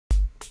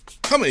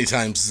How many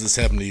times has this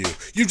happened to you?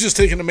 You've just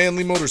taken a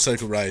manly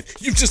motorcycle ride.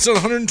 You've just done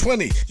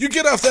 120. You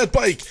get off that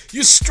bike.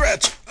 You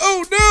stretch.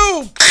 Oh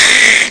no!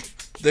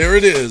 There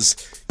it is.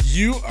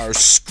 You are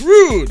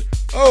screwed.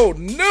 Oh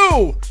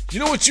no! You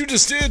know what you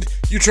just did?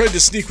 You tried to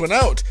sneak one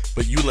out,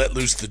 but you let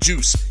loose the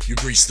juice. You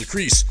greased the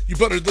crease. You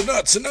buttered the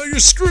nuts, and now you're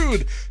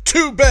screwed.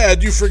 Too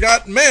bad you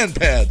forgot man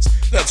pads.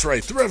 That's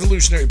right, the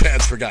revolutionary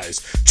pads for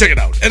guys. Check it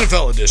out,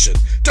 NFL edition.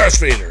 Darth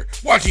Vader,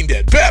 Walking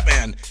Dead,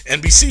 Batman,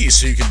 NBC,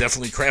 so you can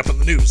definitely crap on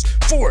the news.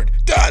 Ford,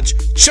 Dodge,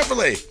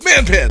 Chevrolet,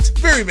 man pads,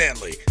 very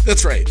manly.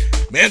 That's right,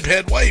 man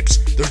pad wipes.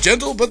 They're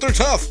gentle, but they're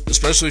tough,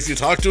 especially if you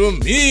talk to them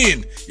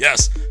mean.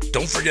 Yes,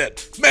 don't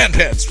forget, man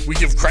pads, we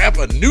give crap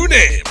a new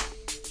name.